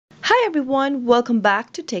Hi everyone, welcome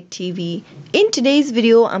back to Tech TV. In today's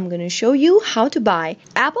video, I'm going to show you how to buy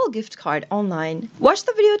Apple gift card online. Watch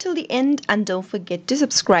the video till the end and don't forget to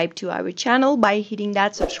subscribe to our channel by hitting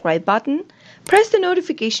that subscribe button. Press the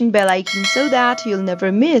notification bell icon so that you'll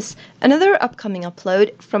never miss another upcoming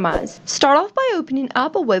upload from us. Start off by opening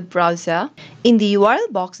Apple web browser. In the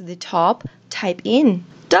URL box at the top, type in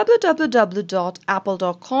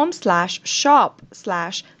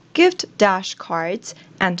www.apple.com/shop/gift-cards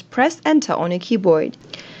and press enter on your keyboard.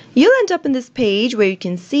 You'll end up in this page where you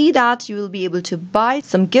can see that you will be able to buy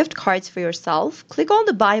some gift cards for yourself. Click on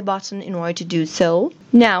the buy button in order to do so.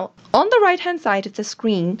 Now, on the right hand side of the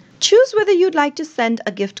screen, choose whether you'd like to send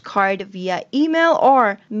a gift card via email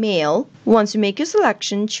or mail. Once you make your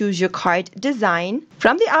selection, choose your card design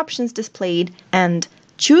from the options displayed and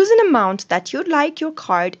choose an amount that you'd like your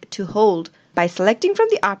card to hold by selecting from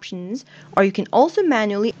the options, or you can also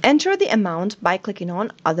manually enter the amount by clicking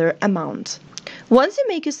on Other Amount. Once you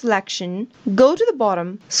make your selection, go to the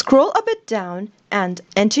bottom, scroll a bit down, and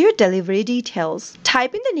enter your delivery details.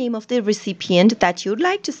 Type in the name of the recipient that you'd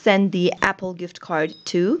like to send the Apple gift card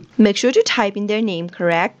to. Make sure to type in their name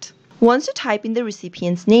correct. Once you type in the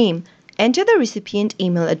recipient's name, enter the recipient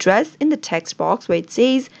email address in the text box where it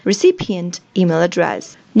says recipient email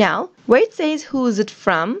address. Now, where it says who is it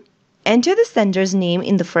from, enter the sender's name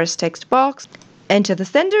in the first text box. Enter the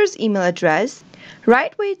sender's email address.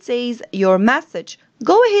 Right where it says your message,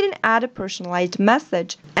 go ahead and add a personalized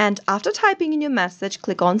message. And after typing in your message,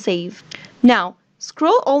 click on save. Now,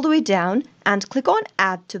 scroll all the way down and click on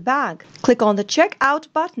Add to Bag. Click on the Checkout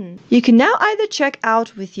button. You can now either check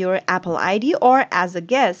out with your Apple ID or as a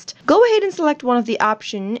guest. Go ahead and select one of the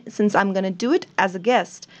options. Since I'm going to do it as a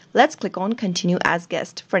guest, let's click on Continue as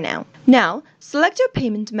Guest for now. Now, select your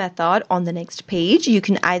payment method on the next page. You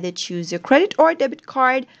can either choose your credit or debit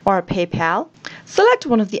card or PayPal. Select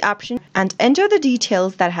one of the options and enter the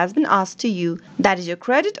details that has been asked to you. That is your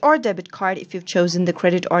credit or debit card if you've chosen the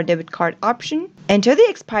credit or debit card option. Enter the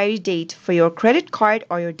expiry date for your credit card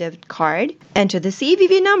or your debit card. Enter the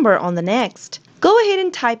CVV number on the next. Go ahead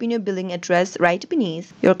and type in your billing address right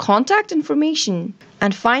beneath your contact information.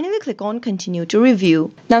 And finally click on Continue to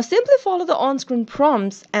Review. Now simply follow the on-screen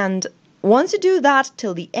prompts, and once you do that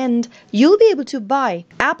till the end, you'll be able to buy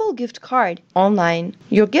Apple gift card online.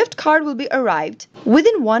 Your gift card will be arrived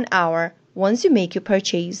within 1 hour once you make your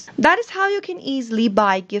purchase. That is how you can easily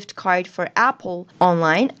buy gift card for Apple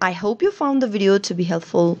online. I hope you found the video to be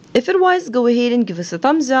helpful. If it was, go ahead and give us a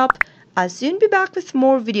thumbs up. I'll soon be back with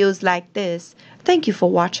more videos like this. Thank you for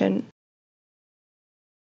watching.